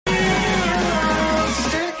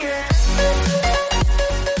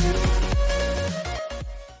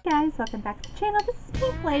guys, welcome back to the channel. This is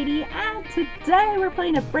Pink Lady, and today we're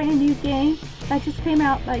playing a brand new game that just came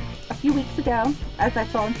out like a few weeks ago, as I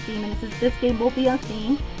saw on Steam, and this game will be on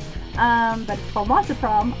Steam. But it's called Monster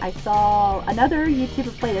Prom. I saw another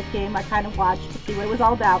YouTuber play this game. I kind of watched to see what it was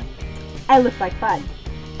all about. It looks like fun,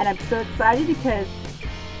 and I'm so excited because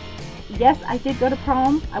yes, I did go to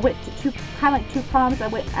prom. I went to kind of like two proms. I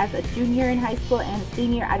went as a junior in high school and a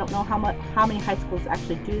senior. I don't know how many high schools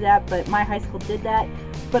actually do that, but my high school did that.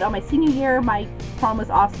 But on my senior year, my prom was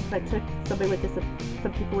awesome because I took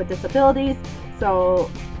some people with disabilities. So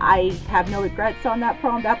I have no regrets on that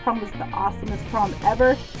prom. That prom was the awesomest prom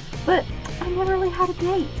ever. But I never really had a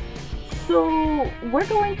date. So we're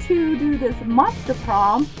going to do this monster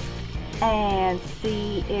prom and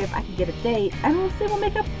see if I can get a date, and we'll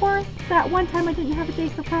make up for that one time I didn't have a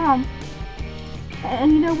date for prom.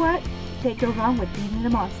 And you know what? Can't go wrong with being a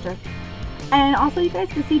monster. And also, you guys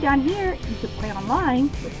can see down here, you can play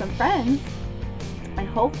online with some friends. And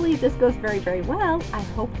hopefully, if this goes very, very well, I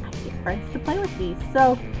hope I get friends to play with me.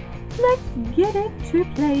 So, let's get into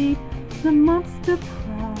play the Monster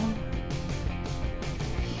Prom.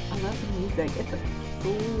 I love the music. It's like so,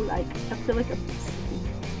 like, I feel like I'm...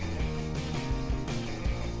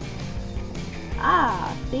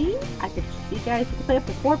 see? You guys can play up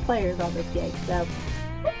to 4 players on this game, so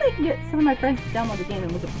hopefully I can get some of my friends to download the game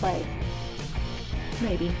and we can play.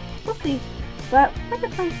 Maybe. We'll see. But we're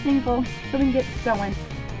gonna play single so we can get going.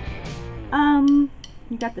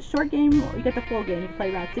 You got the short game or you got the full game. You can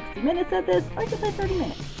play around 60 minutes of this, or you can play 30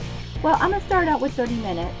 minutes. Well, I'm gonna start out with 30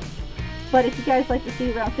 minutes. But if you guys like to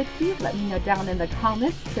see around 60, let me know down in the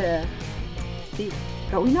comments to see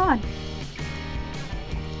what's going on.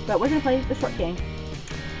 But we're gonna play the short game.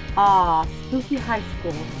 Spooky high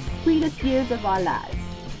school, sweetest years of our lives.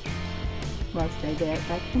 Most say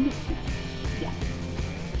that can be sweet. Yeah.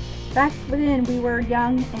 Back then, we were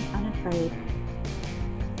young and unafraid.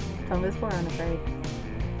 Some of us were unafraid.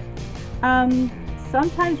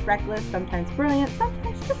 Sometimes reckless, sometimes brilliant,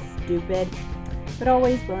 sometimes just stupid, but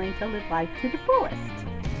always willing to live life to the fullest.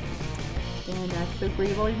 And that's so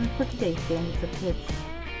agreeable even for today's standards of kids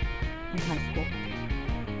in high school.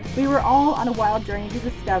 We were all on a wild journey to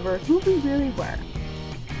discover who we really were.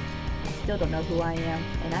 I still don't know who I am,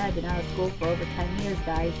 and I have been out of school for over 10 years,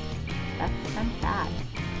 guys. That's kind of sad.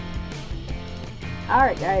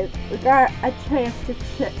 Alright, guys, we got a chance to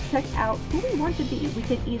check out who we want to be. We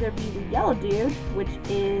could either be the yellow dude, which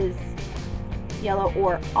is Yellow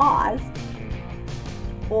or Oz,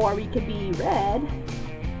 or we could be red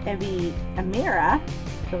and be Amira,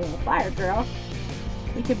 the little fire girl.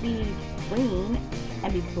 We could be green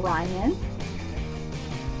and be Brian,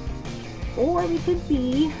 or we could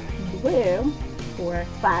be blue or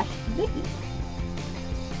Vicky.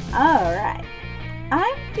 Alright,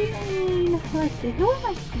 I'm feeling, let's see, who am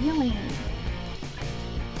I feeling?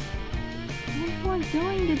 Who am I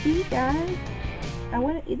going to be, guys? I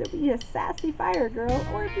want to either be a sassy fire girl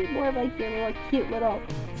or be more of like your little cute little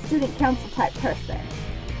student council type person.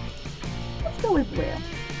 Let's go with blue,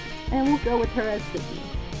 and we'll go with her as Vicky,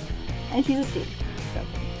 and she's a she.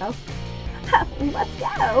 So, let's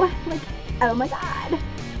go! Like, oh my god!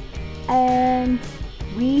 And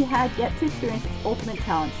we had yet to experience its ultimate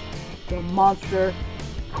challenge, the Monster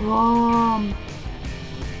Prom.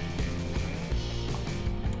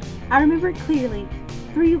 I remember it clearly.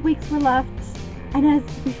 3 weeks were left, and as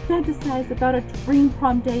we fantasized about our dream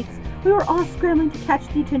prom dates, we were all scrambling to catch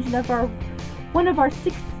the attention of one of our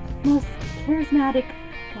 6 most charismatic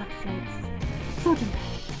classmates. So dramatic.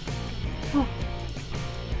 Oh.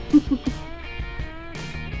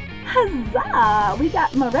 Huzzah! We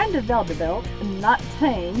got Miranda Vanderbilt, not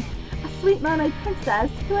tame, a sweet mermaid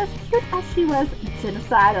princess who, as cute as she was,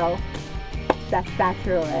 genocidal. That's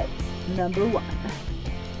Bachelorette #1.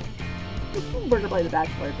 We're gonna play the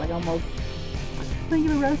Bachelor. It's like almost. I'm gonna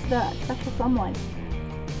give a rose to that special someone.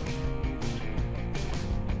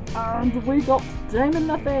 And we got Damon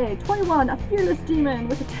Lafay, 21, a fearless demon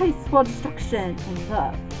with a taste for destruction and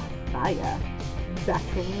love for fire.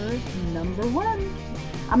 Bachelor #1.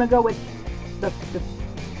 I'm gonna go with the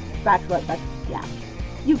Bachelor, but yeah,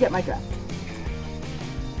 you get my drift.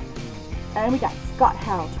 And we got Scott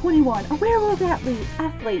Howe, 21, a werewolf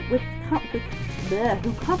athlete who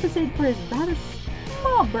compensated for his rather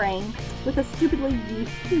small brain with a stupidly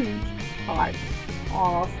huge heart.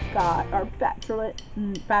 Aw, Scott, our Bachelor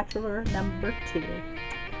 #2.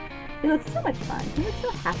 He looks so much fun. He looks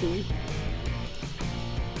so happy.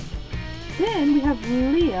 Then we have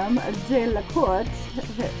Liam Delacourt.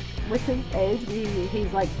 With his age,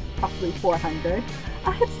 he's like possibly 400.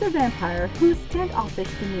 A hipster vampire whose standoffish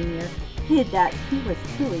demeanor hid that he was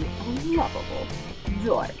truly a lovable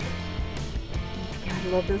dork. I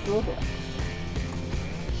love those little books.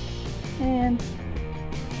 And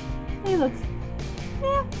he looks,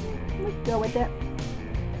 yeah, let's go with it.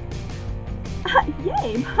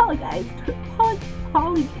 Yay, polygized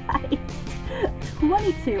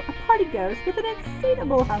 22, a party ghost with an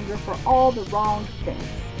insatiable hunger for all the wrong things,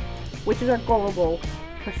 which is our gullible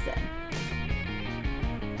person.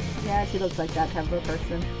 Yeah, she looks like that type of a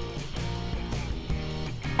person.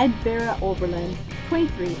 And Vera Oberlin,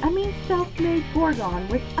 23, a mean self-made Gorgon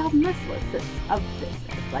with a mercilessness of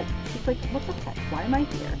business. Like, she's like, what the heck, why am I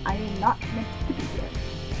here? I am not meant to be here.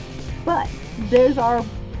 But there's our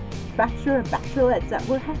bachelor and bachelorettes that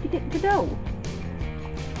we'll have to get to know.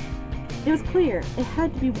 It was clear, it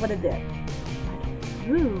had to be one of them. But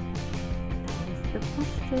who? That is the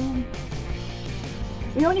question.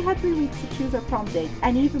 We only had 3 weeks to choose our prom date,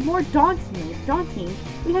 and even more daunting,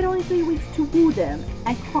 we had only 3 weeks to woo them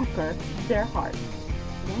and conquer their hearts.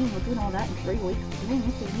 Dang, we're doing all that in 3 weeks. Dang,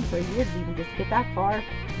 it took me for a year to even just get that far.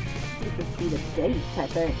 This would be the date, I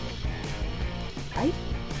think. Right?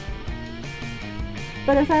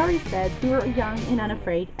 But as I already said, we were young and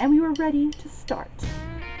unafraid, and we were ready to start.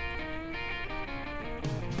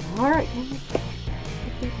 Alright.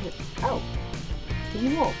 Oh.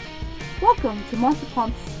 Team Wolf. Welcome to Monster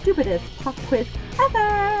Prom's stupidest pop quiz ever!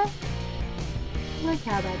 I like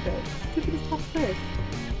how that goes. Stupidest pop quiz.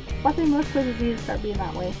 I think most quizzes need to start being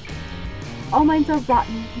that way. All minds are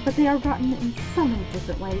rotten, but they are rotten in so many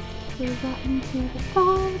different ways. They're rotten to the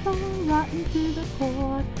core, rotten to the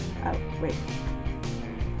core. Oh, wait.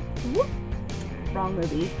 Whoop. Wrong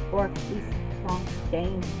movie. Or at least wrong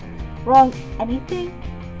game. Wrong anything?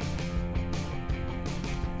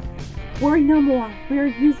 Worry no more. We are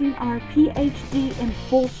using our PhD in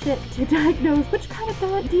bullshit to diagnose which kind of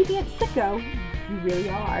deviant sicko you really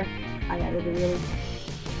are. I added a really...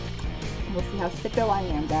 We'll see how sicko I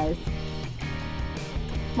am, guys.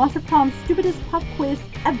 Monster Prom's stupidest pop quiz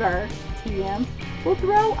ever, TM, will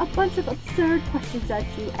throw a bunch of absurd questions at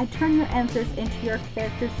you and turn your answers into your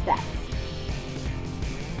character stats.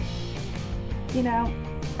 You know,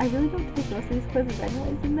 I really don't take most of these quizzes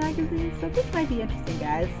anyways in magazines, so this might be interesting,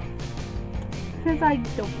 guys. Because I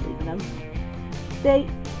don't believe in them.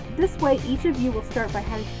 This way, each of you will start by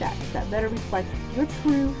having stats that better reflect your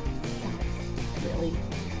true self. Really.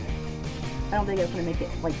 I don't think it's going to make it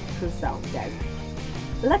like true self, guys.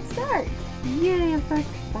 Let's start! Yay, I'm so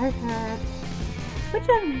excited.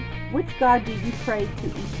 Which god do you pray to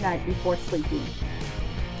each night before sleeping?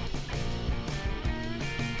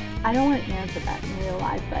 I don't want to answer that in real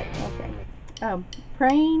life, but okay.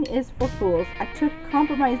 Praying is for fools. I took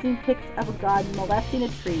compromising pics of a god molesting a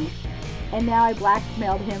tree, and now I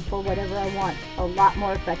blackmailed him for whatever I want. A lot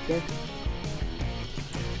more effective.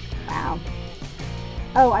 Wow.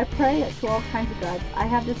 Oh, I pray to all kinds of gods. I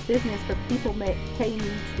have this business for people paying me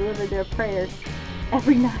to deliver their prayers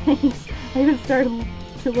every night. I even started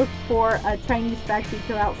to look for a Chinese factory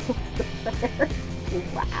to outsource the prayers.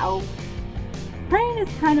 Wow. Praying is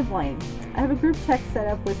kind of lame. I have a group text set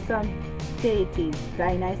up with some deities.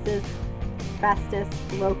 Dionysus, Fastus,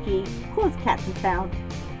 Loki, coolest cats in town.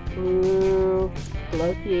 Ooh,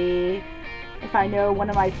 Loki. If I know one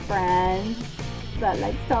of my friends that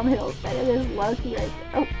likes Tom Hiddleston, it is Loki right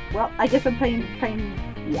there. Oh, well, I guess I'm praying,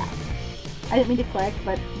 yeah. I didn't mean to click,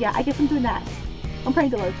 but yeah, I guess I'm doing that. I'm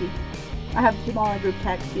praying to Loki. I have them all in group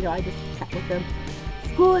text, you know, I just chat with them.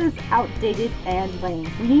 School is outdated and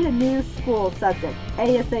lame. We need a new school subject,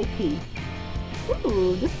 ASAP.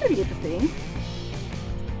 Ooh, this is pretty interesting.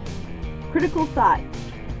 Critical thought.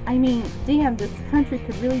 I mean, damn, this country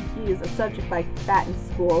could really use a subject like that in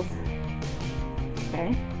schools.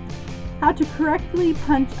 Okay. How to correctly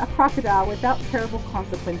punch a crocodile without terrible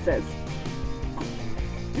consequences.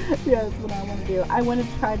 Yeah, that's what I want to do. I want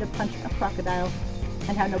to try to punch a crocodile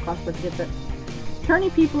and have no consequences.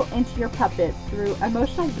 Turning people into your puppet through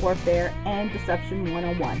emotional warfare and deception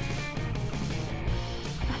 101.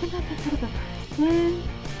 I'm not that kind of a person.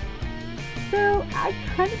 So I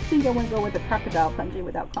kind of think I want to go with the crocodile punching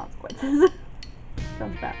without consequences.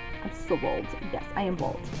 Sounds bad. I'm so bold. Yes, I am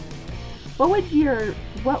bold. What would be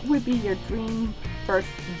your dream first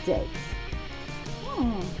date?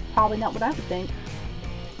 Probably not what I would think.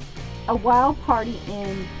 A wild party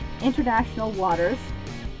in international waters.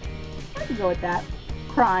 I could go with that.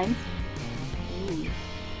 Crimes. Ooh.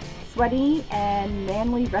 Sweaty and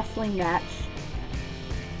manly wrestling match.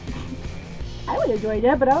 I would enjoy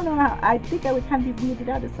that, but I don't know how. I think I would kind of be weirded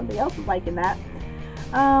out if somebody else was liking that.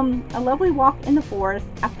 A lovely walk in the forest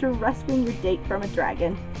after rescuing your date from a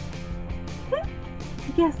dragon.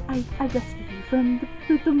 Yes, I rescued you from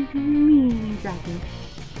the mean dragon.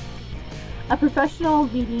 A professional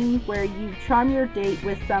meeting where you charm your date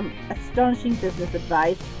with some astonishing business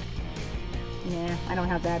advice. Nah, I don't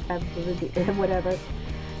have that. Whatever.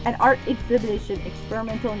 An art exhibition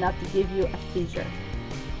experimental enough to give you a seizure.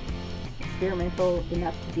 Experimental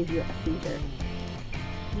enough to give you a seizure.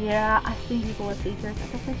 Yeah, I've seen people with seizures. I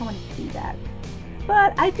don't think I want to see that.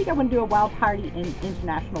 But I think I want to do a wild party in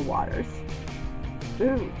international waters.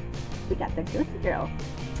 Ooh, we got the Ghosty Girl.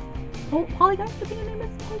 Oh, Polygon, the name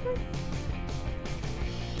is Polygon?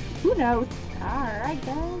 Who knows? Alright,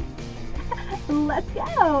 guys. Let's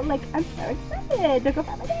go. Like, I'm so excited to go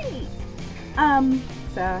find my date.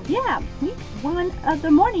 So, yeah, week 1 of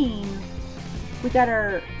the morning. We got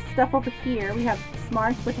our stuff over here. We have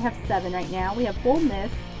Smarts, which I have 7 right now. We have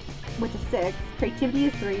Boldness, which is 6. Creativity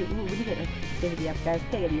is 3. Ooh, we need to get our creativity up, guys.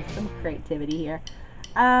 Okay, gotta use some creativity here.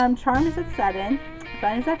 Charm is at 7.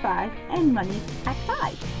 Fun is at 5. And money's at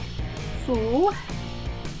 5. So,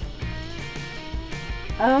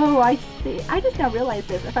 oh, I see. I just now realized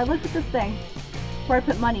this. If I look at this thing where I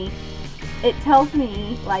put money, it tells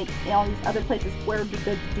me, like, in all these other places where it would be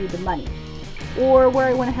good to do the money, or where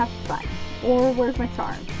I want to have fun, or where's my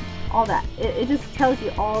charm, all that. It just tells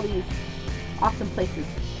you all these awesome places.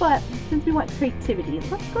 But since we want creativity,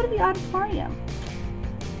 let's go to the auditorium.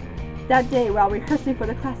 That day, while rehearsing for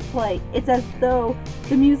the class play, it's as though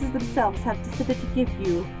the muses themselves have decided to give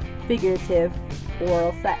you figurative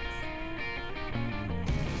oral sex.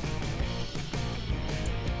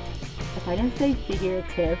 If I didn't say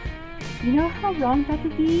figurative, you know how wrong that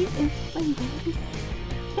could be if my ladies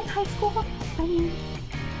in high school? I mean,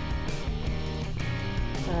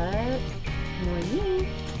 but morning,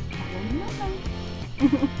 I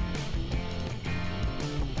don't know.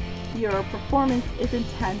 Your performance is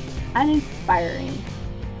intense and inspiring.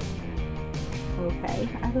 Okay,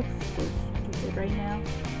 I look so stupid right now.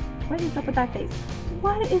 What is up with that face?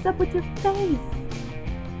 What is up with your face?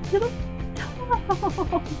 You look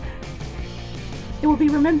dumb. It will be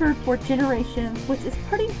remembered for generations, which is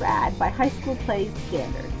pretty rad by high school play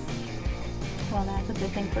standards. Well, that's a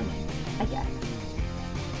good thing for me, I guess.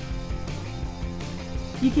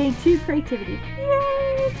 You gain 2 creativity.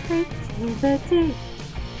 Yay, creativity!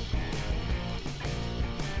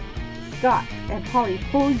 Scott and Polly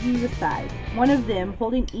pull you aside, one of them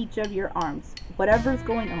holding each of your arms. Whatever's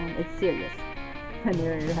going on, it's serious. The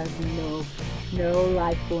narrator has no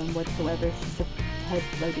life going whatsoever. She's just head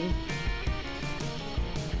floating.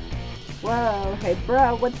 Whoa, hey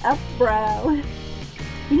bro, what's up, bro?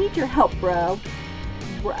 We need your help, bro.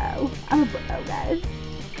 Bro, I'm a bro, guys.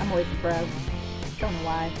 I'm always a bro. Don't know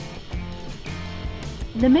why.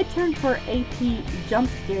 The midterm for AP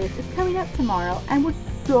Jump Scares is coming up tomorrow, and we're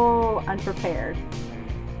so unprepared.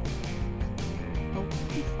 Oh,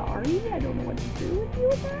 I'm sorry. I don't know what to do with you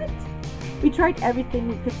with that. We tried everything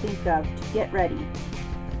we could think of to get ready.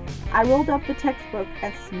 I rolled up the textbook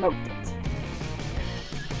and smoked it.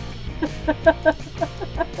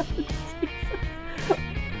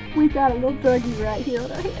 We got a little druggie right here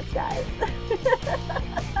on our hands, guys.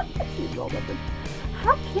 She rolled up the...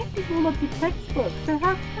 How can't you roll up your textbooks? They're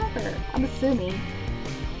half cover. I'm assuming.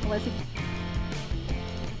 Unless you...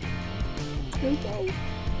 Okay.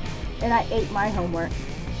 And I ate my homework.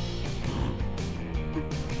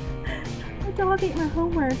 My dog ate my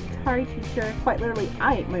homework. Sorry, teacher. Quite literally,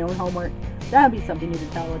 I ate my own homework. That would be something new to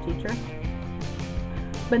tell a teacher.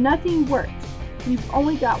 But nothing worked. We've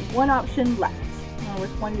only got one option left. Oh,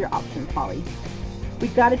 what's one of your options, Polly? We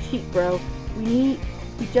gotta cheat, bro. We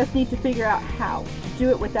just need to figure out how to do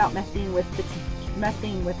it without messing with the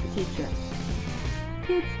teacher.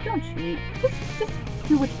 Kids, don't cheat. Just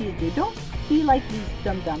do what you need to do. Don't be like these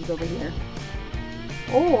dum-dums over here.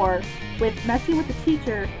 Or with messing with the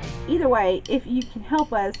teacher. Either way, if you can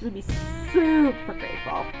help us, we'd be super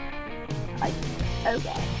grateful. Like,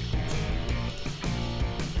 okay.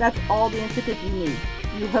 That's all the incentive you need.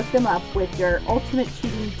 You hook them up with your ultimate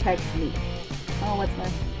cheating technique. Oh, what's my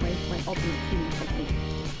ultimate cheating technique?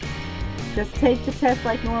 Just take the test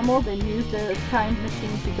like normal, then use the time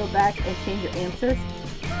machine to go back and change your answers.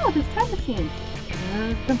 Oh, there's time machines.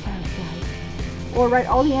 Sometimes, guys. Or write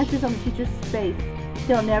all the answers on the teacher's face.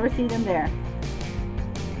 He'll never see them there.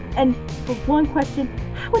 And for one question,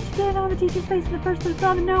 how would you get it on the teacher's face in the first place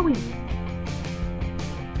without him knowing?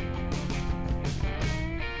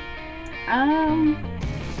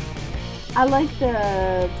 I like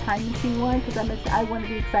the time machine one because I want to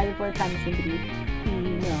be excited for a time machine to be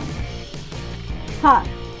known. Ha!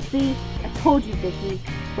 See, I told you Vicky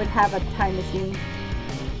would have a time machine.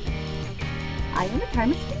 I own a time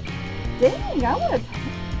machine? Dang,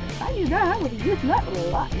 if I knew that, I would have used that a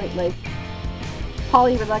lot lately.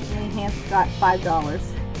 Polly reluctantly hands Scott $5.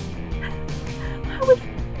 That was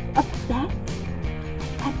a bet?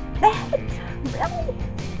 A bet? Really?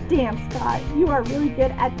 Damn, Scott, you are really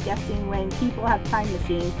good at guessing when people have time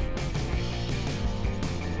machines.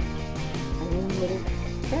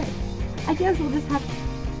 Okay. I guess we'll just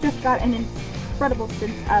got an incredible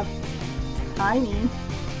sense of timing.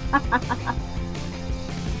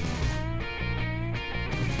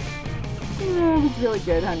 Oh, it was really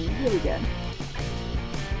good, honey. Really good.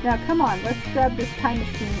 Now, come on. Let's grab this time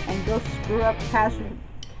machine and go screw up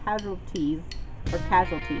casualties. Or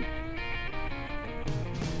casualty.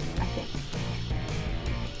 I think.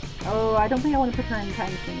 Oh, I don't think I want to put her in the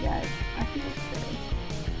time machine, guys. I think it's good.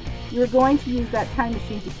 You were going to use that time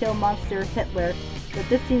machine to kill Monster Hitler, but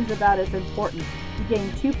this seems about as important. You gain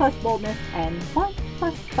 2+ boldness and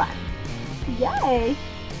 1+ fun. Yay!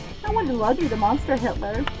 I wanted to love you, the Monster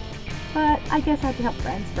Hitler. But I guess I have to help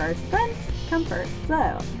friends first. Friends come first.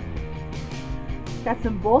 So, got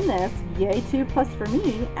some boldness. Yay, 2+ for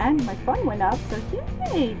me. And my fun went up. So,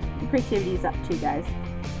 yay! Creativity's up too, guys.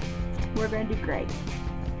 We're going to do great.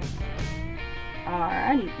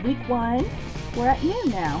 Alrighty. Week 1. We're at noon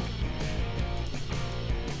now.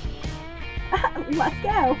 Let's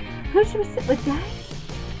go. Who should we sit with, guys?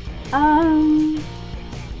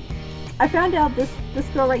 I found out this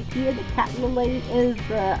girl right here, the cat little lady, is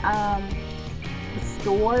the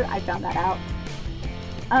store. I found that out.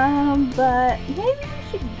 But maybe we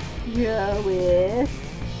should go with.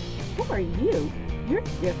 Who are you? You're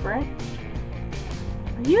different.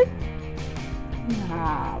 Are you?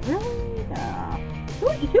 Nah, really? Nah. Who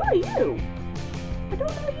are you? I don't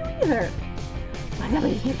know you either. Why are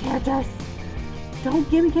these new characters? Don't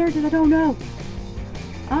give me characters I don't know.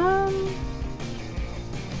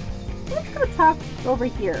 Let's go talk over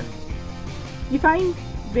here. You find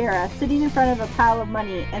Vera sitting in front of a pile of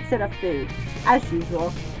money instead of food. As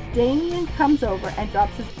usual, Damien comes over and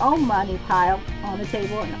drops his own money pile on the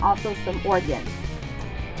table and also some organs.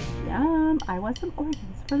 Yum, I want some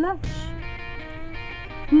organs for lunch.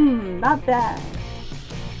 Not bad.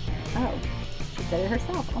 Oh, she said it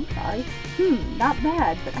herself. I'm sorry. Not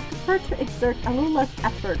bad, but I prefer to exert a little less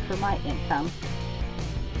effort for my income.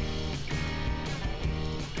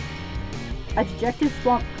 A dejected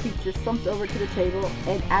swamp creature slumps over to the table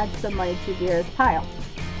and adds some money to Vera's pile.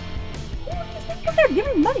 Give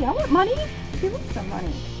me money. I want money. Give me some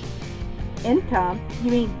money. Income?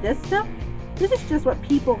 You mean this stuff? This is just what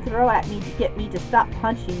people throw at me to get me to stop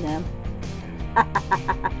punching them.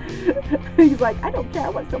 He's like, I don't care. I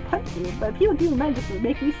want to still punch you, but people give me money just to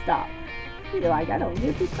make me stop. He's like, I don't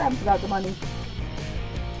give 2 craps about the money.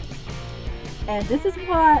 And this is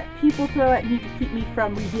what people throw at me to keep me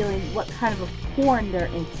from revealing what kind of a porn they're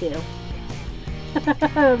into.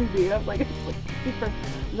 I was like, keep from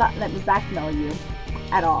not letting me blackmail you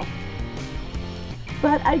at all.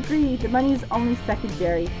 But I agree, the money is only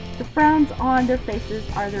secondary. The frowns on their faces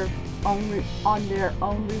are their own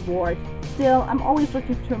reward. Still, I'm always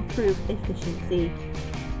looking to improve efficiency.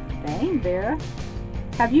 Dang, Vera.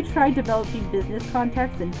 Have you tried developing business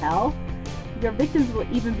contacts in hell? Your victims will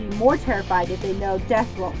even be more terrified if they know death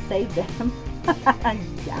won't save them.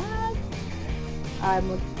 Yes.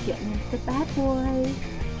 I'm getting into the bad boys.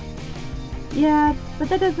 Yeah, but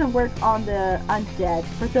that doesn't work on the undead.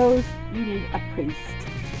 For those, you need a priest.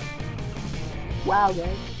 Wow,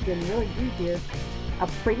 guys, it's getting really deep here. A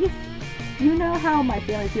priest? You know how my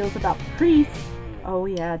family feels about priests. Oh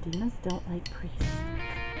yeah, demons don't like priests.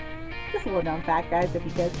 Just a little known fact, guys, if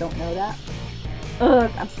you guys don't know that.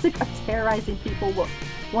 Ugh, I'm sick of terrorizing people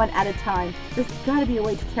one at a time. There's gotta be a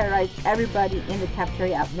way to terrorize everybody in the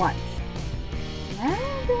cafeteria at once. Yeah,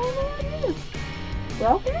 there it is.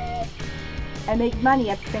 Well, okay. And make money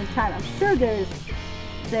at the same time. I'm sure there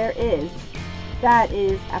is. That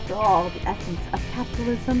is, after all, the essence of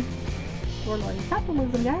capitalism. We're learning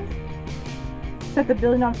capitalism, guys. Set the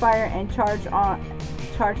building on fire and charge an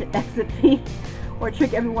exit fee. Or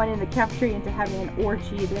trick everyone in the cafeteria into having an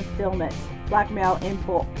orgy, then film it. Blackmail in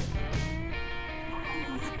bulk.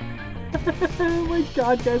 Oh my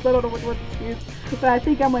god, guys, I don't know what to choose. But I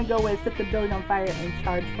think I'm going to go with set the building on fire and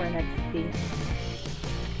charge for an exit fee.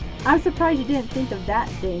 I'm surprised you didn't think of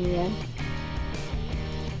that, Damien.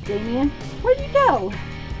 Damien? Where'd you go?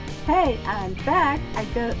 Hey, I'm back. I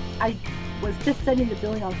was just setting the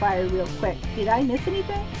building on fire real quick. Did I miss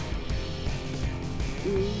anything?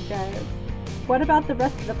 Ooh, guys. What about the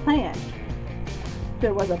rest of the plan?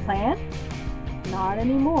 There was a plan? Not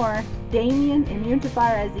anymore. Damien, immune to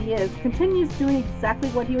fire as he is, continues doing exactly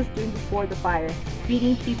what he was doing before the fire,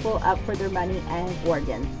 beating people up for their money and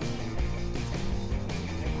organs.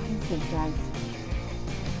 What do you think, guys?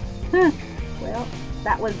 Well,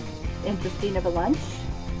 that was interesting of a lunch.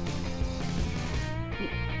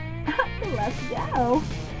 Let's go.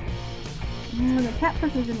 The cat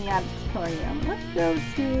person's in the auditorium. Let's go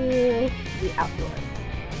to the outdoors.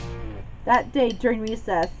 That day during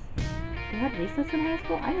recess. We had recess in high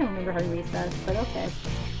school? I don't remember having recess, but okay.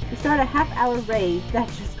 We start a half-hour rave that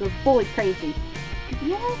just goes fully crazy.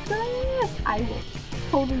 Yes, I will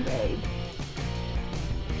totally rave.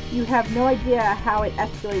 You have no idea how it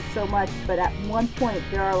escalates so much, but at one point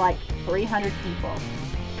there are like 300 people.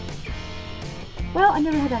 Well, I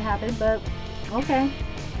never had that happen, but okay.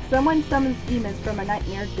 Someone summons demons from a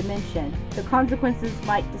nightmare dimension. The consequences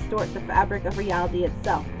might distort the fabric of reality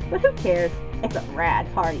itself, but who cares? It's a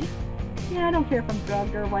rad party. Yeah, I don't care if I'm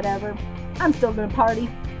drugged or whatever. I'm still gonna party.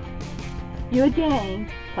 You had gained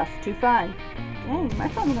 +2 fun. Dang, my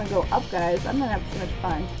fun's gonna go up, guys. I'm gonna have so much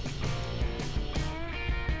fun.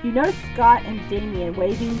 You notice Scott and Damien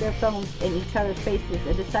waving their phones in each other's faces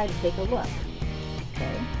and decide to take a look.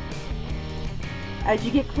 Okay. As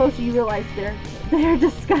you get closer, you realize they're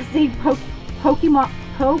discussing Pokemans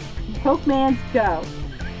Go.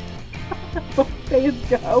 Pokemans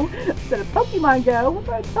Go instead of Pokemon Go. What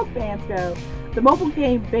about Pokemans Go? The mobile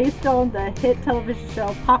game based on the hit television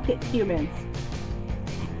show Pocket Humans.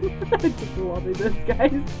 I just love this,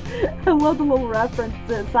 guys. I love the little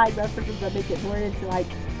references, side references that make it more into like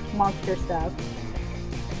monster stuff.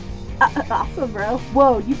 Awesome, bro.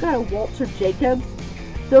 Whoa, you got a Walter Jacobs?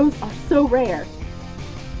 Those are so rare.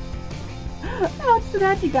 Oh, it's so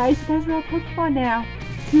that you guys are all Pokemon now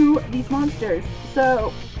to these monsters.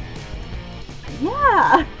 So,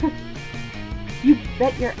 yeah. You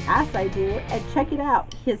bet your ass I do. And check it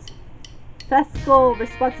out. His fiscal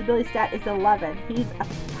responsibility stat is 11. He's a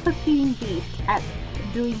fucking beast at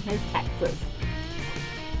doing his taxes.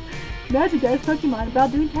 Imagine, guys, Pokemon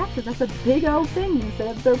about doing taxes. That's a big old thing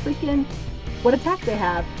instead of their freaking what attack they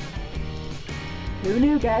have. Who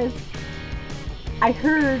knew, guys? I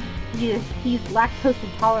heard he's lactose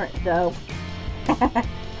intolerant, though.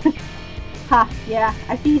 Ha, yeah,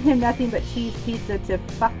 I feed him nothing but cheese pizza to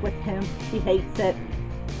fuck with him. He hates it.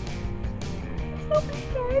 So funny,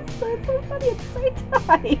 guys. That's so funny at the same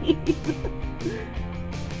time.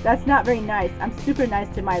 That's not very nice. I'm super nice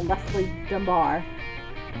to my Leslie Dunbar.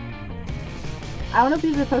 I don't know if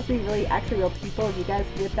these are supposed to be really actually real people. If you guys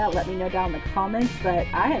get that, let me know down in the comments. But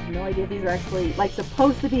I have no idea if these are actually like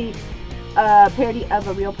supposed to be a parody of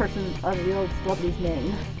a real person, of a real celebrity's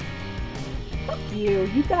name. Fuck you.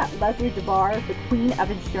 You got Leslie DeBar, the queen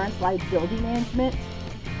of insurance liability management.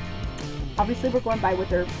 Obviously, we're going by with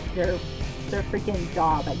their freaking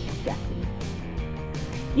job, I'm guessing.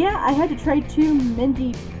 Yeah, I had to trade 2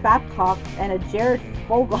 Mindy Babcock and a Jared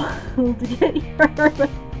Fogle to get her, but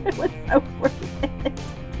it was so worth it.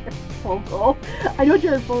 Jared Fogle. I know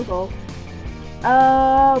Jared Fogle.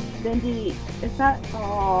 Mindy, is that?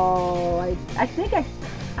 Oh, I think I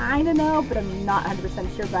kind of know, but I'm not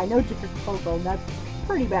 100% sure. But I know Jared Fogle. That's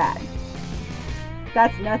pretty bad.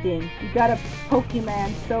 That's nothing. You got a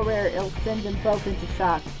Pokemon so rare it'll send them both into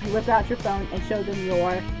shock. You whip out your phone and show them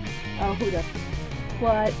your. Oh, who the?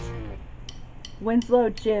 What? Winslow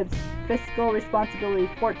Gibbs, fiscal responsibility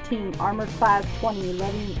 14, armor class 20,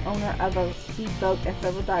 loving owner of a speedboat and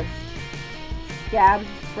several dogs. Scabs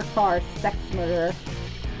for car, sex murderer.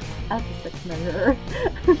 That's a sex murderer.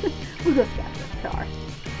 We'll go scabs for car.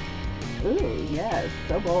 Ooh, yes,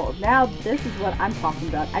 so bold. Now this is what I'm talking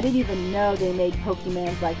about. I didn't even know they made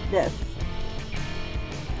Pokemons like this.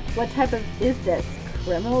 What type of is this?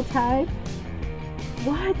 Criminal type?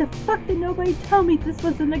 Why the fuck did nobody tell me this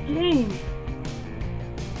was in the game?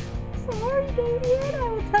 Sorry, Damien. I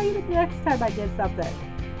will tell you the next time I did something.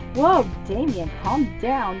 Whoa, Damien, calm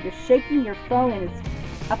down. You're shaking your phone and it's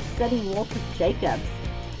upsetting Walter Jacobs.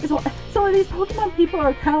 So these Pokemon people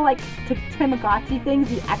are kind of like Tamagotchi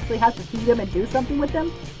things. You actually have to feed them and do something with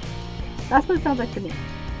them? That's what it sounds like to me.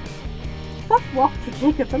 Fuck Walter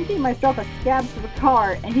Jacobs. I'm getting myself a Scabs for the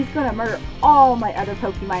car and he's gonna murder all my other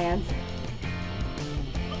Pokemons.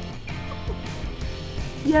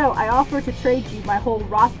 Yo, I offer to trade you my whole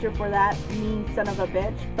roster for that mean son of a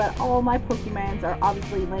bitch, but all my Pokemons are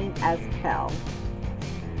obviously lame as hell.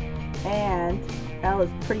 And hell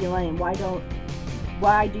is pretty lame.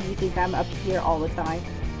 Why do you think I'm up here all the time?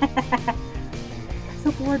 I'm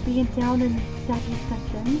so bored being down in Daddy's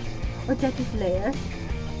dungeon, or Daddy's lair.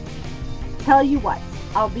 Tell you what,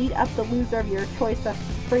 I'll beat up the loser of your choice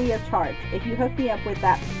free of charge, if you hook me up with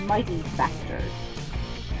that mighty bastard.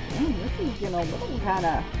 Dang, this is getting a little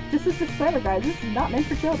kinda... This is disclaimer, guys. This is not meant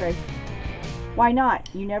for children. Why not?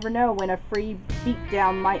 You never know when a free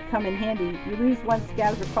beatdown might come in handy. You lose 1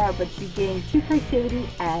 Scabs or car, but you gain 2 creativity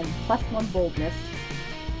and +1 boldness.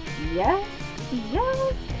 Yes,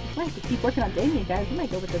 yes, Might have to keep working on Damien, guys. We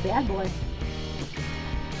might go with the bad boy.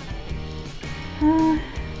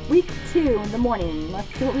 Week 2 in the morning. Let's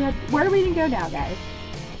see what we have. Where are we gonna go now, guys?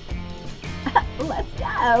 Let's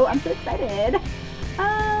go! I'm so excited.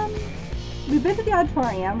 We've been to the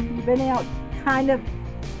auditorium. We've been out kind of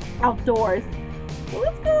outdoors. So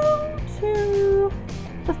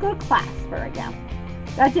let's go to class for right now.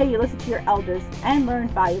 That day you listen to your elders and learn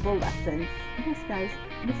valuable lessons. Yes, guys,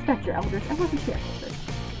 respect your elders. I wasn't your elders.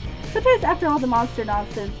 Sometimes after all the monster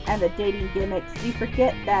nonsense and the dating gimmicks, you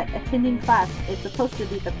forget that attending class is supposed to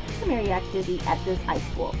be the primary activity at this high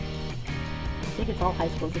school. I think it's all high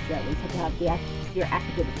schools that you at least have to have your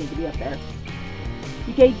academics need to be up there.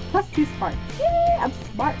 You gain +2 smarts. Yay, I'm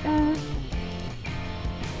smarter.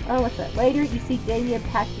 Oh, what's that? Later, you see Damien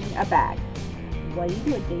packing a bag. What are you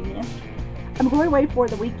doing, Damien? I'm going away for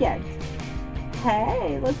the weekend.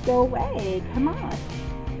 Hey, let's go away. Come on.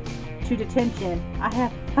 To detention. I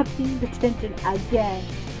have fucking detention again.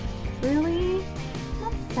 Really?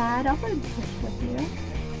 I'm sad. I'll go to detention with you.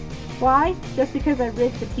 Why? Just because I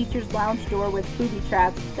rigged the teacher's lounge door with booby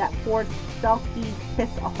traps that forced Selkie piss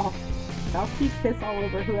all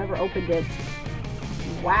over whoever opened it.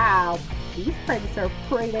 Wow. These pranks are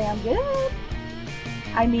pretty damn good.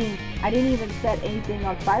 I mean, I didn't even set anything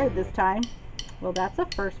on fire this time. Well, that's a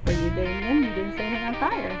first for you, Damien. You didn't set anything on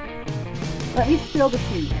fire. Let me spill the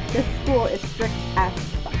tea. This school is strict as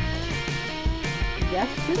fuck. Yes,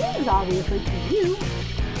 it is, obviously, to you.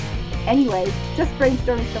 Anyway, just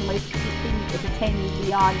brainstorming some ways to keep things entertaining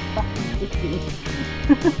beyond fucking itchy.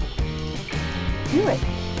 Do it.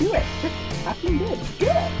 Do it. Just fucking do it. Do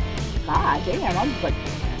it. God damn, I'm just like,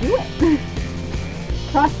 do it.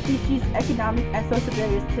 Cross-species economic and social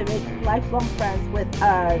barriers to make lifelong friends with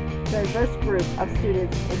a diverse group of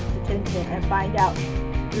students in detention and find out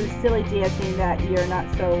through silly dancing that you're not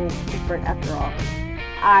so different after all.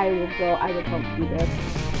 I would help you this.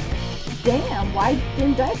 Damn, why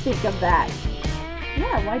didn't I think of that?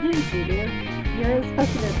 Yeah, why didn't you, dude? You're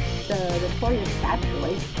supposed to be the notorious bad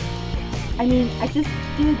boy. I mean, I just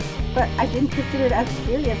did, but I didn't consider it as a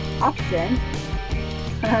serious option.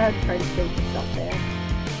 Try to save yourself there.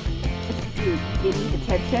 Dude, you need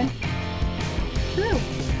attention? True.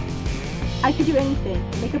 I could do anything.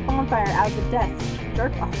 Make a bonfire out of the desk.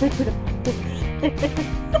 Jerk off into the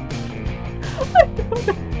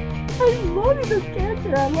I'm loving this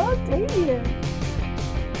character. I love Damien.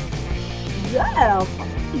 Yeah,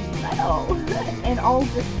 fucking metal. And I'll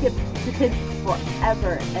just skip detention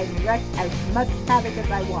forever and wreak as much havoc as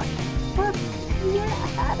I want. For pure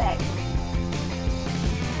havoc.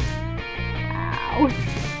 Wow.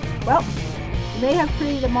 Well, you may have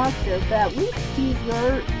created a monster, but at least he's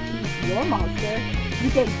your monster. You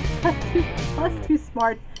get +2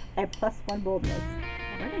 smart and +1 boldness.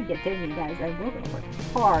 We're gonna get Damien, guys. I will work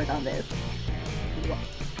hard on this.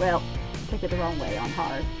 Well, take it the wrong way on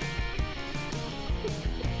hard.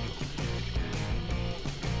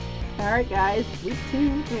 Alright, guys. Week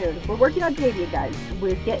 2, dude. We're working on Damien, guys.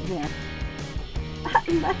 We're getting there.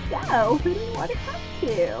 Let's go. Who do you want to come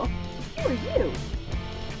to? Who are you?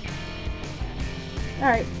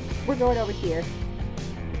 Alright, we're going over here.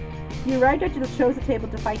 You arrived at the chosen table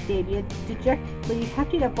to fight Damien, dejectedly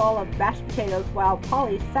hefting a ball of mashed potatoes while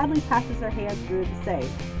Polly sadly passes her hand through the same.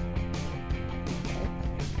 Okay.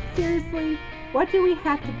 Seriously, what do we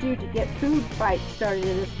have to do to get food fight started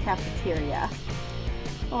in this cafeteria?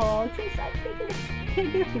 Oh, geez, I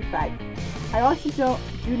can't get a food fight. I also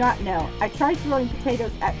do not know. I tried throwing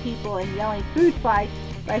potatoes at people and yelling food fight,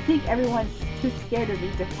 but I think everyone's too scared of me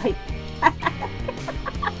to fight.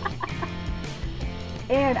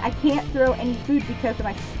 And I can't throw any food because of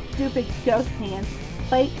my stupid ghost hands.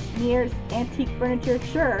 Plates, mirrors, antique furniture,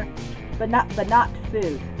 sure, but not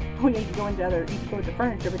food. Oh yeah, you can go into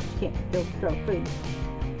furniture, but you can't throw food.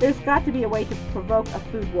 There's got to be a way to provoke a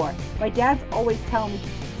food war. My dad's always telling me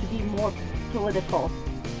to be more political.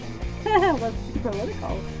 Let's be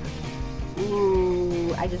political.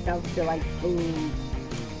 Ooh, I just don't feel like, ooh.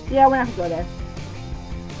 Yeah, we're not gonna go there.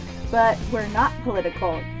 But we're not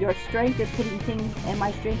political. Your strength is hitting things, and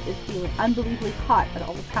my strength is being unbelievably hot at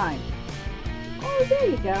all the time. Oh, there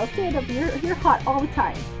you go. Stand up. You're hot all the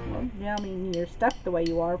time. Well, yeah, I mean, you're stuck the way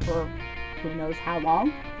you are for who knows how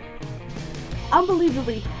long.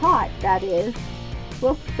 Unbelievably hot, that is.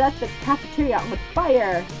 We'll set the cafeteria on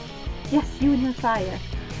fire. Yes, you and your fire.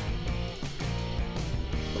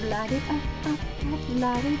 Light it up,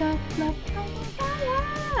 light it up,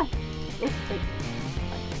 fire. Oops,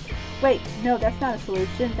 wait, no, that's not a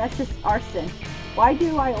solution. That's just arson. Why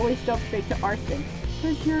do I always jump straight to arson?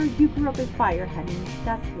 Because you grew up in fire, honey.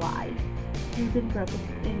 That's why. You didn't grow up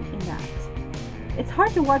in that. It's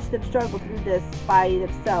hard to watch them struggle through this by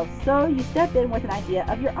themselves, so you step in with an idea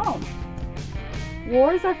of your own.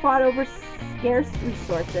 Wars are fought over scarce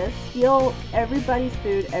resources. Steal everybody's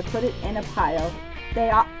food and put it in a pile.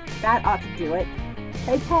 That ought to do it.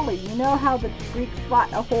 Hey Polly, you know how the Greeks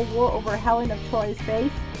fought a whole war over Helen of Troy's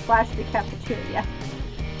face? Flash the cafeteria.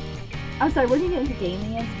 I'm sorry, we're gonna get into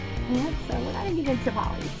Damien's pants, so we're not gonna get into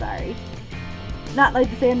Polly, sorry. Not like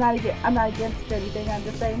to say I'm not against anything, I'm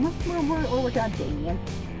just saying we're working on Damien.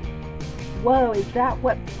 Whoa, is that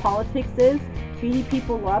what politics is? Beating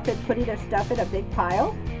people up and putting their stuff in a big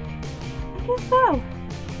pile? I guess so.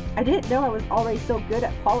 I didn't know I was already so good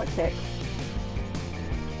at politics.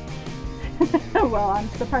 Well, I'm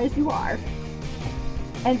surprised you are.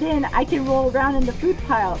 And then I can roll around in the food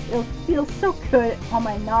pile. It'll feel so good on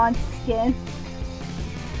my non-skin.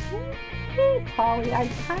 Hey, Polly, I'm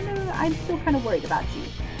still kind of worried about you.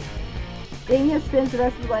 Damien spends the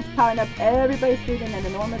rest of the lunch piling up everybody's food in an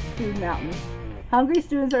enormous food mountain. Hungry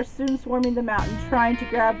students are soon swarming the mountain, trying to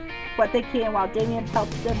grab what they can while Damien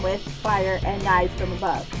pelts them with fire and knives from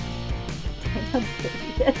above. Damn,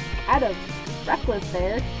 it's kind of reckless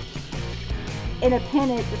there. In a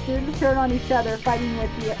panic, the students turn on each other, fighting with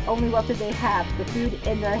the only weapon they have, the food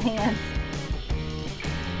in their hands.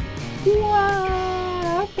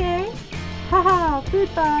 Whoa, okay. Haha, food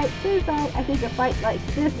fight, food fight. I think a fight like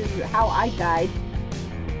this is how I died.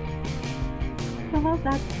 Well,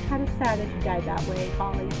 that's kind of sad that you died that way,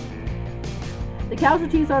 Polly. The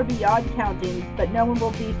casualties are beyond counting, but no one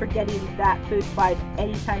will be forgetting that food fight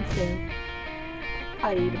anytime soon.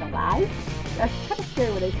 Are they even alive? That's kind of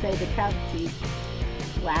scary when they say the casualties.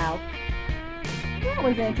 Wow. That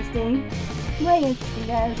was interesting. Way interesting,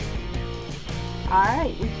 guys.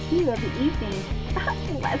 Alright, week 2 of the evening.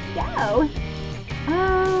 Let's go!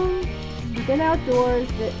 We've been outdoors.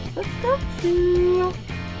 Let's go to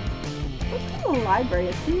the library.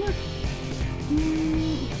 Let's see what...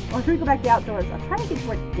 or should we go back to the outdoors? I'm trying to get to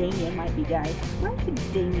where Damien might be, guys. Where could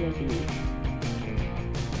Damien be?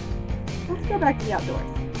 Let's go back to the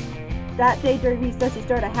outdoors. That day during recess, they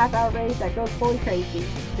start a half-hour race that goes fully crazy.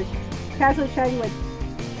 They're casually chatting with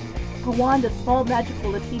Juan, the small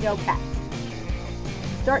magical Latino cat.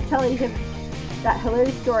 Start telling him that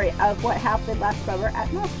hilarious story of what happened last summer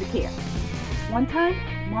at Monster Camp. One time,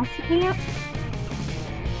 Monster Camp?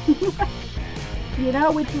 You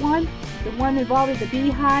know which one? The one involving the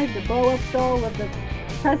beehive, the blow-up doll of the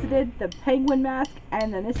president, the penguin mask,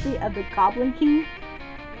 and the mystery of the Goblin King?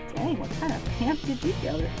 Dang, what kind of camp did you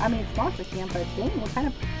go to? I mean, it's Monster Camp, but dang, what kind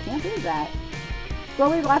of camp is that?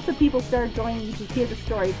 Slowly, lots of people started joining you to hear the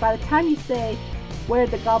story. By the time you say where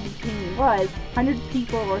the Goblin King was, 100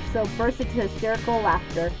 people or so burst into hysterical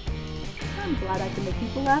laughter. I'm glad I can make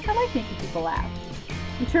people laugh. I like making people laugh.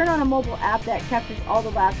 You turn on a mobile app that captures all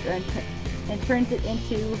the laughter and turns it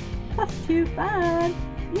into +2 fun.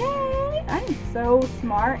 Yay! I'm so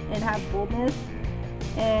smart and have boldness,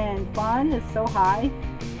 and fun is so high.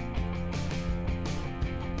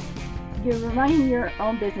 You're minding your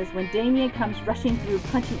own business when Damien comes rushing through,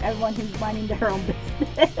 punching everyone who's minding their own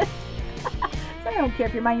business. So I don't care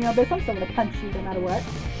if you're minding your own business, I'm still gonna punch you no matter what.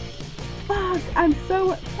 Fuck, I'm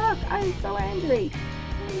so angry.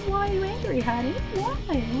 Why are you angry, honey? Why?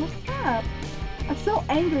 What's up? I'm so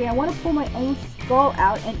angry, I want to pull my own skull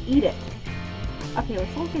out and eat it. Okay,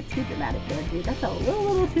 let's not get too dramatic there, dude. That's a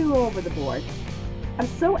little too over the board. I'm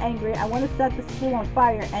so angry, I want to set the school on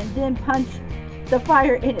fire and then punch the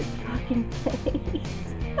fire in its fucking face.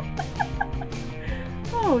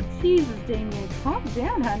 Oh, Jesus, Damien. Calm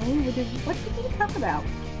down, honey. What did you talk about?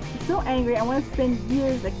 I'm so angry, I want to spend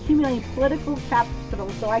years accumulating political capital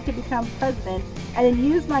so I can become president and then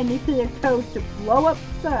use my nuclear codes to blow up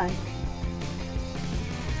the sun.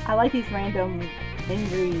 I like these random,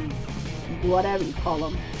 angry, whatever you call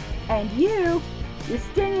them. And you're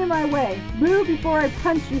standing in my way. Move before I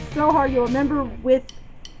punch you so hard you'll remember with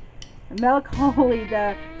melancholy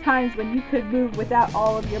the times when you could move without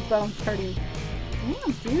all of your bones hurting.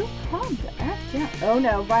 Damn, dude, calm the F down. Oh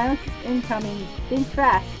no, violence is incoming. Think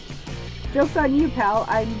fast. Joke's on you, pal.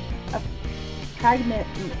 I'm a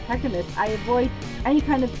pragmatist. I avoid any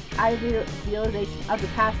kind of idealization of the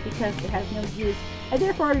past because it has no use, and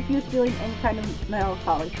therefore I refuse feeling any kind of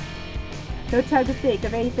melancholy. No time to think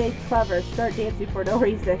of anything clever. Start dancing for no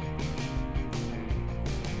reason.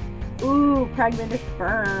 Ooh, pragmatist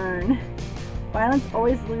burn. Violence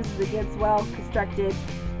always loses against well-constructed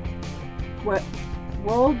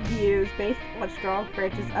worldviews based on strong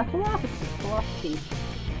branches of philosophy.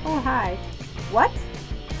 Oh, hi. What?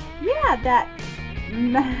 Yeah, that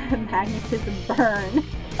magnetism burn.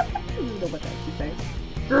 I don't know what that should say.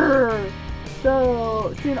 Grrr.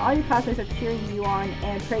 So soon all your classmates are cheering you on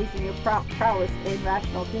and praising your prowess in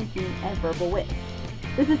rational thinking and verbal wits.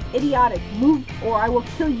 This is idiotic. Move or I will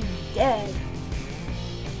kill you dead.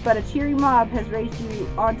 But a cheery mob has raised you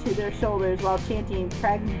onto their shoulders while chanting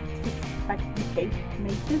pragmatus. I think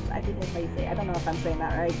that's how you say it. I don't know if I'm saying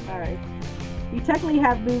that right. Sorry. You technically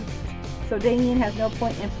have moved, so Damien has no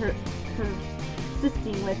point in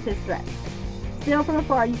persisting with his threats. Still, from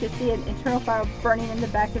afar, you can see an internal fire burning in the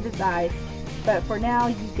back of his eyes. But for now,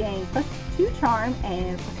 you gain +2 charm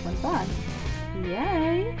and +1 fun.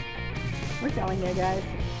 Yay! We're going there, guys.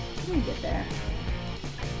 Let me get there.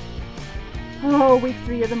 Oh, week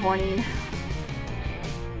 3 of the morning.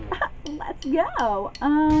 Let's go.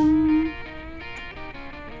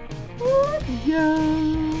 Let's go.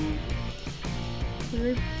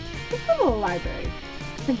 Let's go to the library.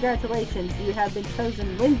 Congratulations, you have been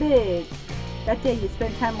chosen. Win big. That day, you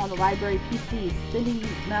spent time on the library PC, sending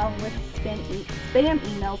malicious spam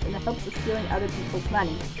emails in the hopes of stealing other people's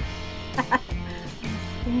money. I'm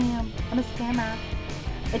a scammer.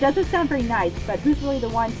 It doesn't sound very nice, but who's really the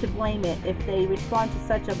one to blame it if they respond to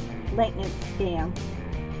such a blatant scam?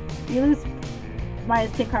 You lose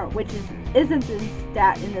 -10 karma, which isn't in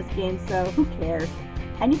stat in this game, so who cares?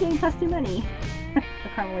 And you gain +2 money. The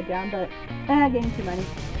karma went down, but gained 2 money.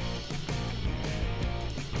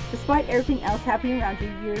 Despite everything else happening around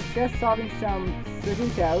you, you're just solving some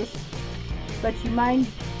Sudokus, but your mind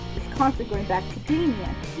is constantly going back to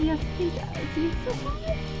Damien. Yes, he does. He's so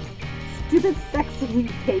hot. Stupid, sexy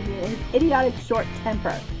Damien and his idiotic short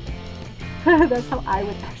temper. That's how I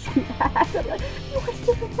would actually act. I'd be like, you are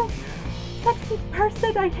stupid, sexy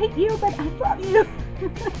person. I hate you, but I love you.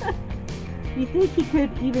 You think he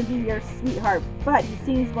could even be your sweetheart, but he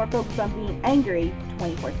seems more focused on being angry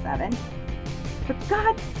 24/7. For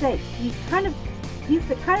God's sake, he's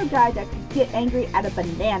the kind of guy that could get angry at a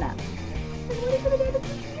banana. And what is a banana to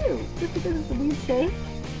you? Just because it's a weird shape?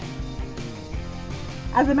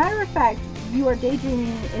 As a matter of fact, your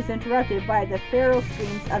daydreaming is interrupted by the feral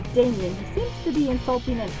screams of Damien, who seems to be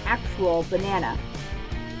insulting an actual banana.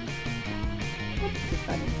 That's too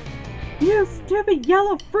funny. You stupid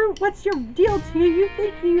yellow fruit! What's your deal to you? You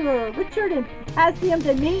think you're richer in potassium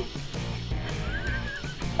than me?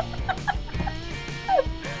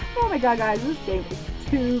 Oh my god, guys, this game is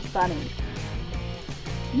too funny.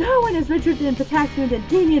 No one is richer in potassium than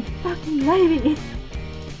Damien fucking Levy!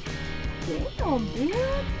 Damn, dude!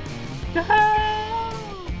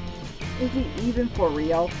 Is he even for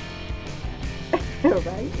real?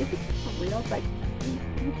 Right? Is he for real? It's like,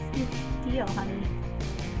 what's your deal, honey?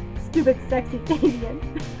 Stupid, sexy Damien.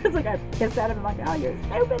 It's like I pissed at him and I'm like, oh, you're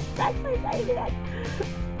stupid, sexy Damien.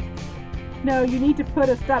 No, you need to put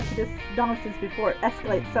a stop to this nonsense before it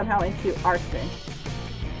escalates somehow into arson.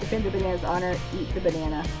 Defend the banana's honor, eat the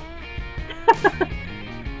banana.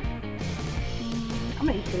 I'm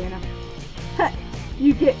gonna eat the banana.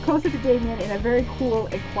 You get closer to Damien in a very cool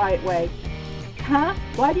and quiet way. Huh?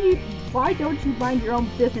 Why don't you mind your own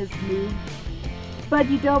business, noob? But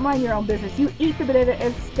you don't mind your own business. You eat the banana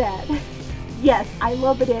instead. Yes, I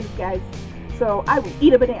love bananas, guys. So I will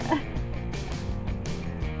eat a banana.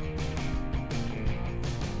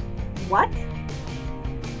 What?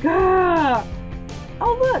 Gah!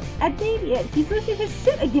 Oh look, at Damien. He's losing his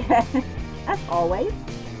shit again. As always.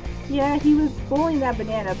 Yeah, he was bullying that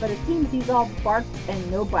banana, but it seems he's all bark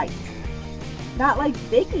and no bite. Not like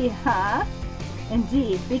Vicky, huh?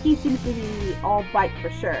 Indeed, Vicky seems to be all bite for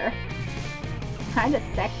sure. Kinda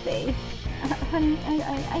sexy. Honey,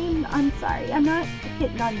 I'm sorry. I'm not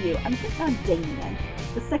hitting on you. I'm hitting on Damien,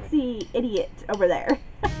 the sexy idiot over there.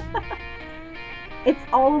 It's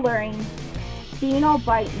all alluring. Being all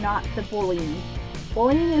bite, not the bullying.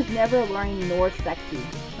 Bullying is never alluring nor sexy.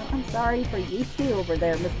 Well, I'm sorry for you too over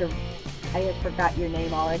there, Mr. I forgot your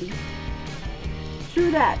name already.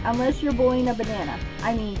 True that, unless you're bullying a banana.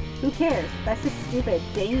 I mean, who cares? That's just stupid.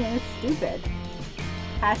 Damien is stupid.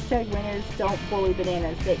 Hashtag winners don't bully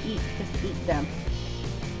bananas. They just eat them.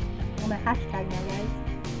 I'm a hashtag now, guys.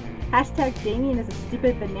 Hashtag Damien is a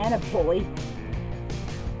stupid banana bully.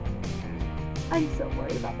 I'm so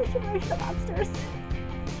worried about the generation of monsters.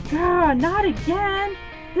 Grr, not again!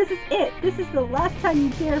 This is it! This is the last time you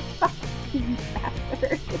dare fuck you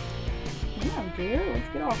bastard! Damn, dude, let's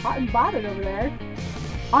get all hot and bothered over there.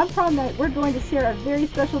 On prom night, we're going to share a very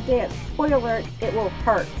special dance. Spoiler alert, it will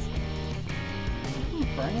hurt.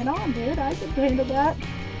 Bring it on, dude. I can handle that.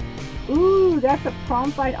 Ooh, that's a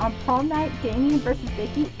prom fight on prom night. Damien versus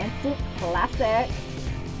Vicky. Instant classic.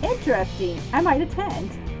 Interesting. I might attend.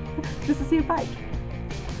 Just to see a fight.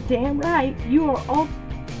 Damn right. You are all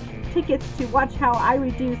tickets to watch how I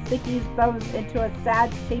reduce Vicky's bones into a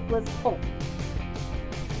sad, shapeless pulp.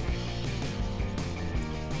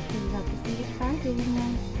 you try dating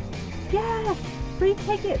them. Yes! Free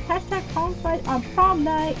tickets! Hashtag prom fight on prom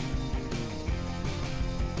night!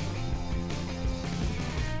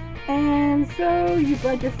 And so you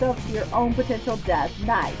bled yourself to your own potential death.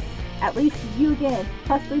 Nice. At least you again,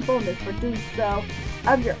 plus 3 bonus for doing so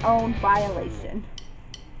of your own violation.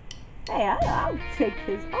 Hey, I'll take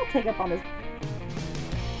up on his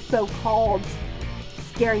so-called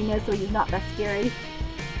scariness, so he's not that scary.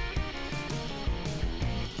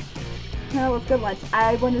 No, let's go to lunch.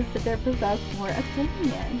 I want to sit there for more of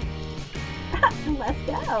Damien. Let's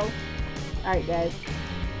go. Alright guys,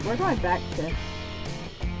 we're going back to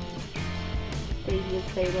Stadia's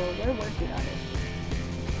table. We're working on it.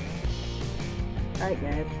 Alright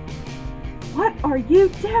guys. What are you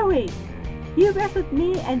doing? You mess with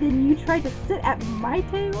me and then you try to sit at my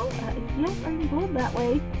table? Yes, I'm going that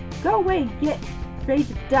way. Go away, get ready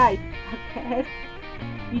to die. Okay.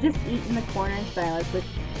 You just eat in the corner in silence, but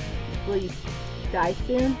will you die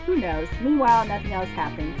soon? Who knows? Meanwhile, nothing else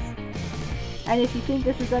happens. And if you think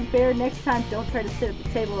this is unfair, next time don't try to sit at the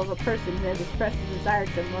table of a person who has expressed a desire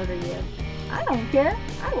to murder you. I don't care.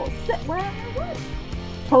 I will sit wherever I want.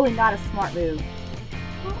 Totally not a smart move.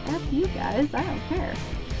 Well, F you guys. I don't care.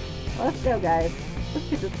 Well, let's go, guys. Let's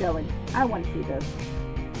get this going. I want to see this.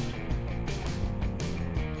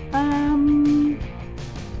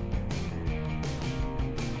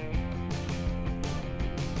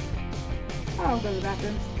 I'll go to the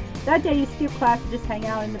bathrooms. That day you skip class and just hang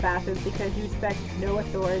out in the bathrooms because you respect no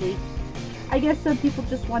authority. I guess some people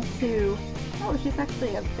just want to... Oh, she's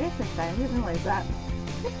actually a bathroom sign. I didn't realize that.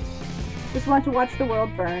 Just want to watch the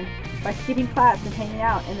world burn. By skipping class and hanging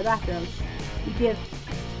out in the bathrooms, you give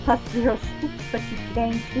 +0 shit, but you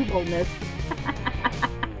gain 2 boldness.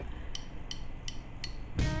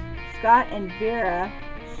 Scott and Vera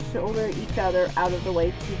shoulder each other out of the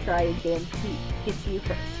way to try again to get to you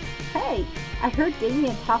first. Hey, I heard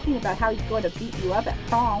Damien talking about how he's going to beat you up at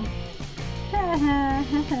prom.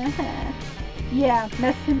 Yeah,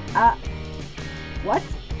 mess him up. What?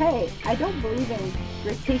 Hey, I don't believe in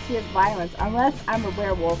gratuitous violence unless I'm a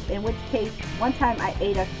werewolf, in which case, one time I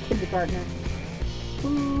ate a kindergartner.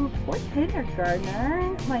 Ooh, poor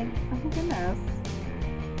kindergartner. Like, oh my goodness.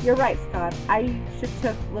 You're right, Scott. I should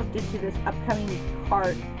have looked into this upcoming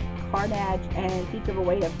carnage and think of a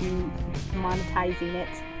way of monetizing it.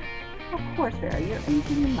 Of course, Vera, you're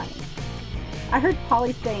into your money. I heard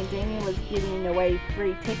Polly saying Damien was giving away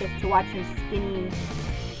free tickets to watch him skinning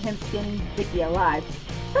Vicky alive.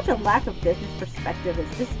 Such a lack of business perspective is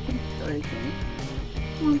discouraging.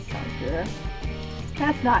 I'm sorry, Vera.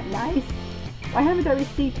 That's not nice. Why haven't I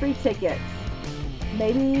received free tickets?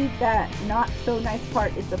 Maybe that not so nice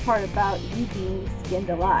part is the part about you being skinned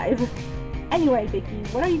alive. Anyway, Vicky,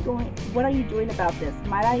 what are you doing about this?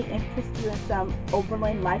 Might I interest you in some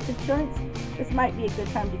Overland life insurance? This might be a good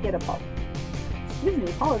time to get a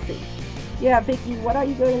policy. Yeah, Vicky, what are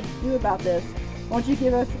you going to do about this? Won't you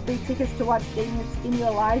give us free tickets to watch Damien skin you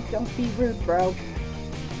alive? Don't be rude, bro.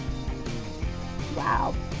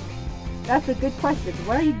 Wow. That's a good question.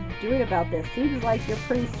 What are you doing about this? Seems like you're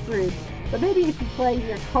pretty screwed. But maybe if you play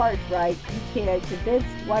your cards right, you can convince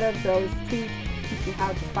one of those two to teach you how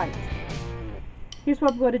to fight. Here's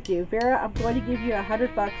what I'm going to do. Vera, I'm going to give you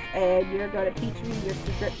 $100 and you're going to teach me your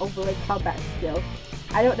secret overlay combat skills.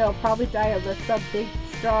 I don't know, probably die unless some big,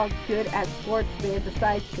 strong, good at sports man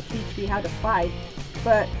decides to teach me how to fight.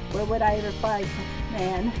 But where would I ever find such a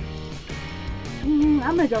man?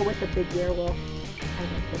 I'm going to go with the big werewolf. I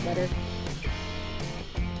like it better.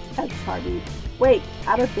 That's charming. Wait,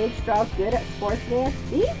 I'm a big, strong, good at sports man?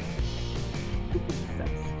 See? It's so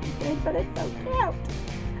stupid, but it's so cute.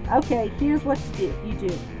 Okay, here's what to do. You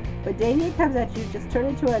do. When Damien comes at you, just turn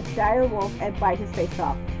into a dire wolf and bite his face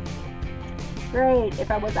off. Great.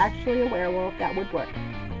 If I was actually a werewolf, that would work.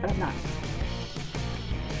 But I'm not.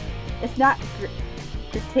 It's not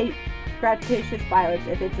gratuitous violence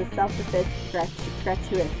if it's a self-defense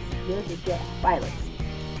gratuitous violence.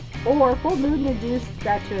 Or full moon-induced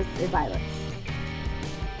gratuitous violence.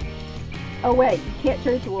 Oh wait, you can't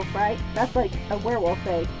turn into a wolf, right? That's like a werewolf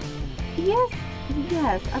thing. Yes,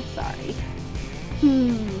 I'm sorry.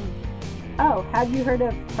 Oh, have you heard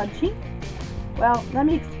of punching? Well, let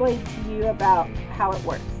me explain to you about how it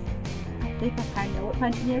works. I think I kind of know what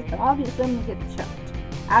punching is, but obviously I'm going to get choked.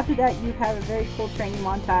 After that, you have a very cool training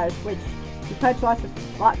montage, which you punch lots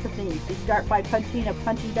of things. You start by punching a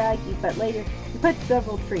punching bag, but later you punch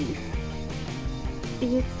several trees.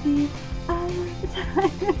 It's the time.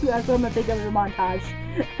 That's what I'm going to think of the montage.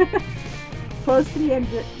 Close to the end,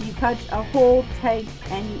 you punch a whole tank,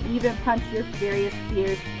 and you even punch your various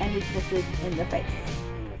fears and weaknesses in the face.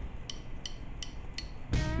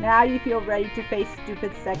 Now you feel ready to face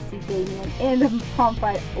stupid, sexy Damien. In the prom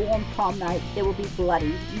fight on prom night, it will be bloody.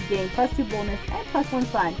 You gain +2 boldness and +1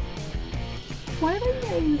 fun. Why are they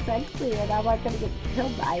saying sexy and I'm not gonna get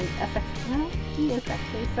killed by a sexy? Well, he is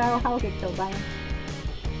sexy, so I'll get killed by him.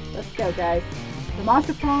 Let's go, guys. The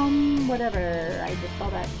monster prom, whatever. I just saw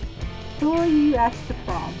that. Who are you asked to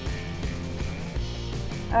prom?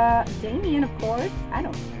 Damien, of course. I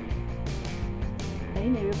don't. Hey,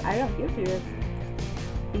 noob. I don't give to.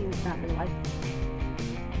 He's not gonna like.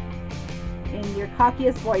 In your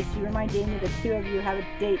cockiest voice, you remind Damien the two of you have a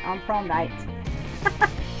date on prom night.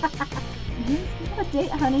 You have a date,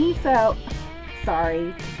 honey, so...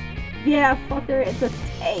 Sorry. Yeah, fucker, it's a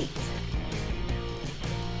date.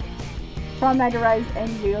 Prom night arrives and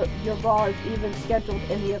your ball is even scheduled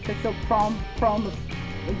in the official prom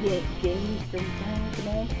game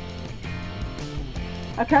today.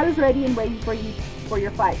 A crowd is ready and waiting for you for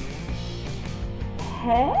your fight.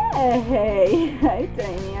 Hey,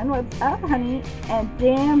 Damien, what's up, honey? And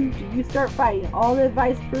damn, do you start fighting. All the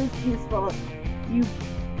advice proves useful. You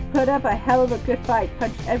put up a hell of a good fight.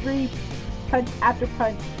 Punch after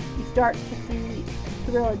punch. You start to see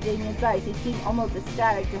the thrill in Damien's eyes. He seemed almost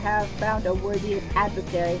ecstatic to have found a worthy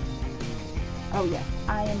adversary. Oh yes,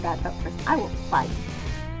 I am that tough person. I will fight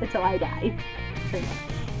until I die. Pretty much.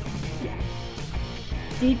 Yeah.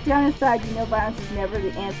 Deep down inside, you know violence is never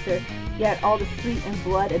the answer. Yet all the street and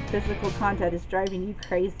blood and physical contact is driving you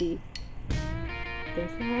crazy. It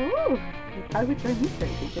probably would drive me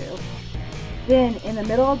crazy too. Then, in the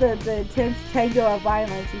middle of the intense tango of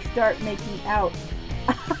violence, you start making out.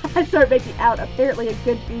 I start making out. Apparently, a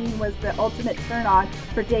good being was the ultimate turn-on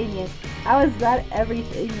for Damien. How is that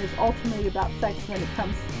everything is ultimately about sex when it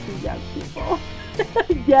comes to young people?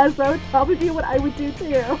 Yes, that would probably be what I would do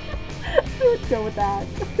too. I would go with that.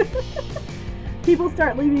 People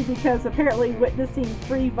start leaving because apparently witnessing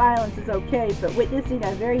free violence is okay, but witnessing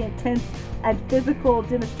a very intense and physical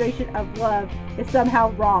demonstration of love is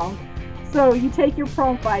somehow wrong. So you take your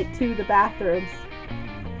prom fight to the bathrooms.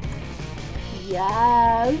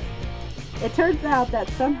 Yes. It turns out that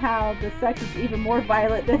somehow the sex is even more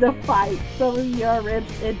violent than the fight. Some of your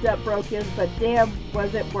ribs end up broken, but damn,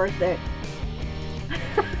 was it worth it.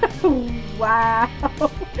 Wow.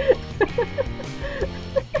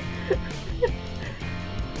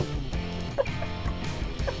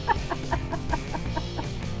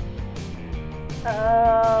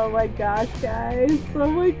 Oh my gosh, guys. Oh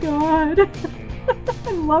my god.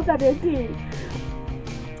 I love that ending.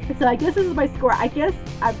 So I guess this is my score. I guess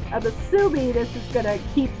I'm assuming this is going to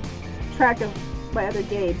keep track of my other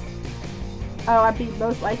games. Oh, I'd be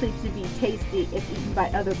most likely to be tasty if eaten by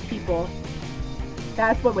other people.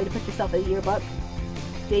 That's one way to put yourself in a yearbook.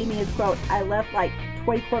 Damien's quote, I left like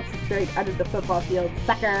 20 corpses buried under the football field.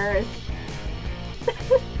 Suckers!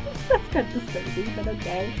 That's kind of disturbing, but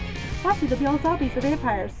okay. Possibly they'll be all zombies or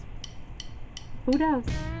vampires. Who knows?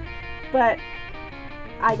 But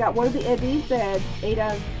I got one of the endings and 8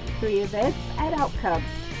 out of 3 events and outcomes.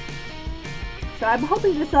 So I'm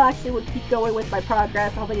hoping this actually will keep going with my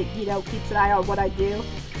progress. Hoping it, you know, keeps an eye on what I do.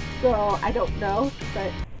 So I don't know.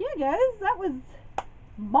 But yeah, guys, that was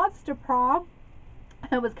Monster Prom.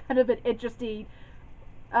 It was kind of an interesting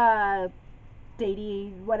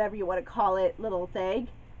dating, whatever you want to call it, little thing.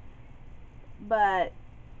 But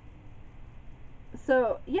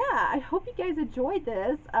so yeah, I hope you guys enjoyed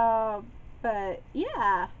this. But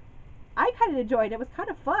yeah, I kind of enjoyed it. It was kind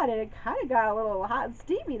of fun, and it kind of got a little hot and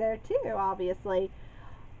steamy there too, obviously.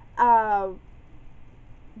 But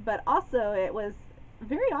also it was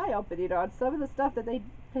very eye-opening on some of the stuff that they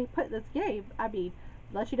put in this game. I mean,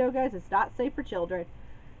 let you know, guys, it's not safe for children.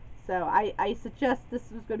 So I suggest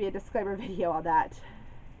this was going to be a disclaimer video on that.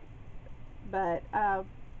 But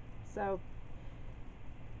so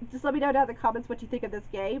just let me know down in the comments what you think of this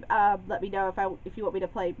game. Let me know if you want me to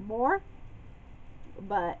play more.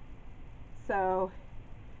 But so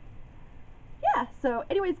yeah, so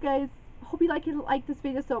anyways, guys, hope you like this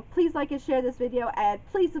video. So please like and share this video, and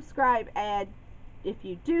please subscribe, and if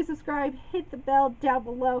you do subscribe, hit the bell down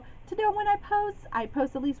below to know when I post. I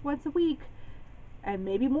post at least once a week, and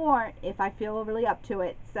maybe more if I feel really up to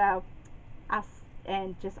it. So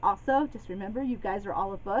and just remember, you guys are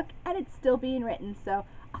all a book, and it's still being written. So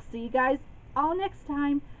I'll see you guys all next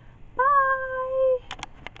time. Bye.